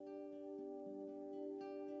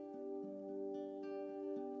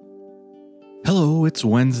Hello, it's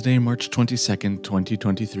Wednesday, March 22nd,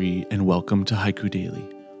 2023, and welcome to Haiku Daily,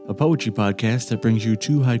 a poetry podcast that brings you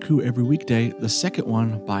 2 haiku every weekday, the second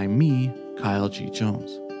one by me, Kyle G.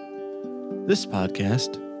 Jones. This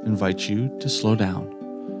podcast invites you to slow down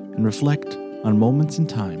and reflect on moments in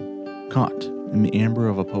time caught in the amber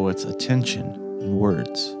of a poet's attention and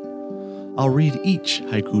words. I'll read each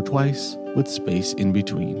haiku twice with space in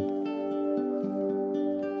between.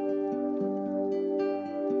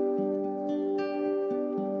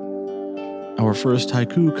 Our first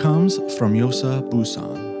haiku comes from Yosa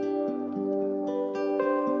Busan.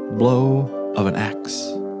 Blow of an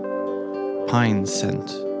axe, pine scent,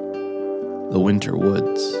 the winter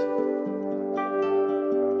woods.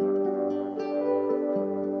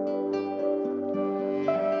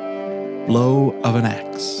 Blow of an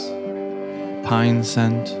axe, pine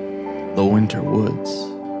scent, the winter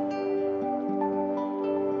woods.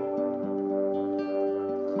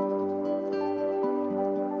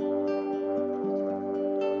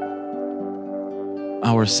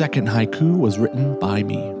 Our second haiku was written by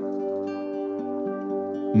me.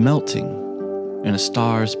 Melting in a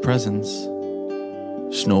star's presence,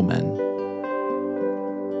 snowmen.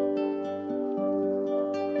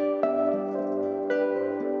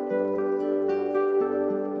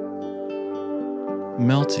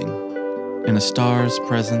 Melting in a star's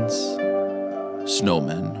presence,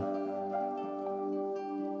 snowmen.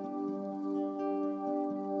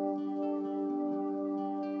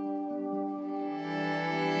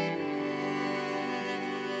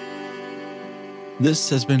 This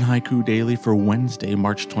has been Haiku Daily for Wednesday,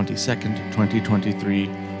 March 22nd,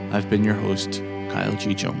 2023. I've been your host, Kyle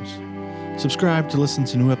G. Jones. Subscribe to listen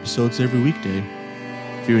to new episodes every weekday.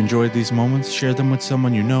 If you enjoyed these moments, share them with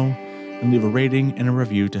someone you know, and leave a rating and a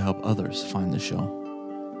review to help others find the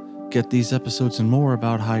show. Get these episodes and more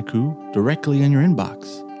about haiku directly in your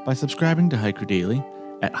inbox by subscribing to Haiku Daily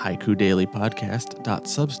at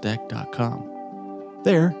haikudailypodcast.substack.com.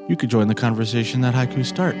 There, you could join the conversation that haikus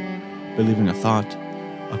start by leaving a thought,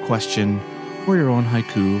 a question, or your own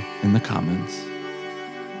haiku in the comments.